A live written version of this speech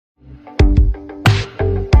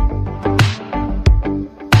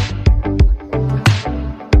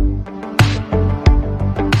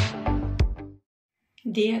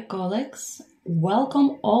Dear colleagues,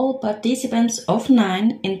 welcome all participants of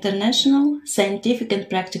 9th International Scientific and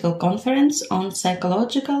Practical Conference on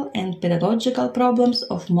Psychological and Pedagogical Problems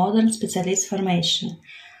of Modern Specialist Formation.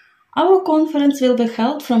 Our conference will be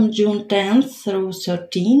held from June 10th through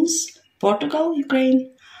 13th, Portugal,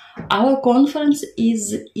 Ukraine. Our conference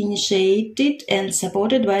is initiated and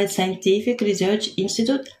supported by Scientific Research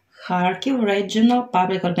Institute, Kharkiv Regional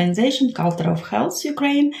Public Organization, Culture of Health,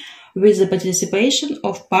 Ukraine, with the participation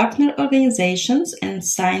of partner organizations and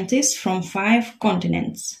scientists from 5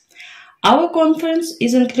 continents. Our conference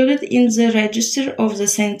is included in the register of the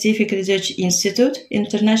Scientific Research Institute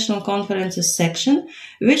International Conferences section,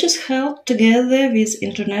 which is held together with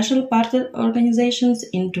international partner organizations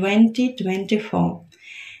in 2024.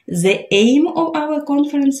 The aim of our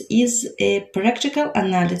conference is a practical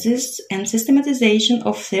analysis and systematization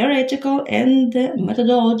of theoretical and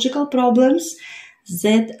methodological problems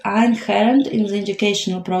that are inherent in the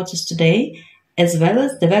educational process today, as well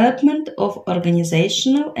as development of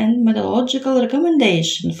organizational and methodological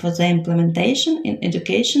recommendations for the implementation in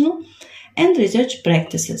educational and research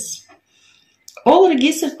practices. All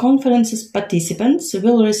registered conferences participants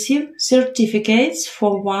will receive certificates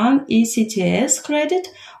for 1 ECTS credit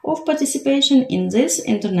of participation in this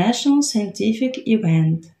international scientific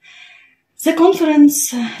event. The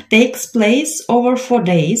conference takes place over 4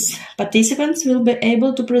 days. Participants will be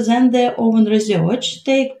able to present their own research,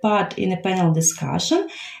 take part in a panel discussion,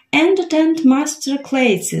 and attend master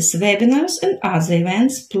classes, webinars, and other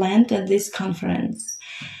events planned at this conference.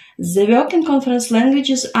 The working conference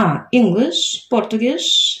languages are English,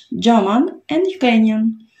 Portuguese, German, and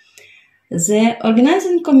Ukrainian. The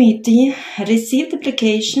organizing committee received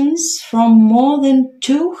applications from more than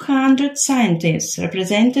 200 scientists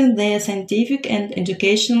representing their scientific and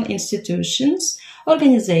educational institutions,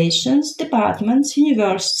 organizations, departments,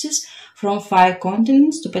 universities from 5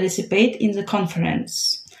 continents to participate in the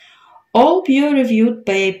conference. All peer-reviewed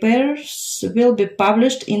papers will be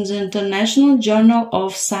published in the International Journal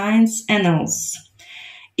of Science Annals.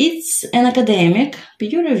 It's an academic,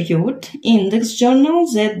 peer-reviewed, index journal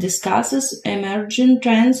that discusses emerging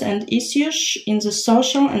trends and issues in the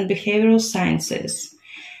social and behavioral sciences.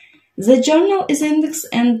 The journal is indexed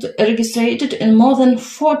and registered in more than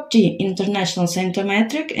 40 international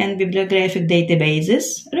scientometric and bibliographic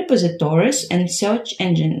databases, repositories, and search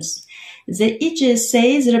engines. The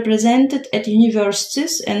EGSA is represented at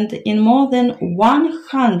universities and in more than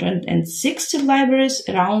 160 libraries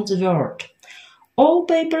around the world. All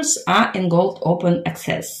papers are in gold open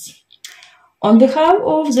access. On behalf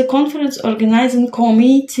of the conference organizing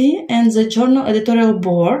committee and the journal editorial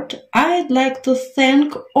board, I'd like to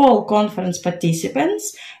thank all conference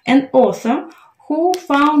participants and authors who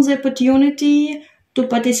found the opportunity to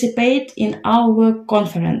participate in our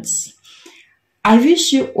conference. I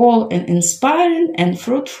wish you all an inspiring and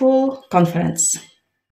fruitful conference.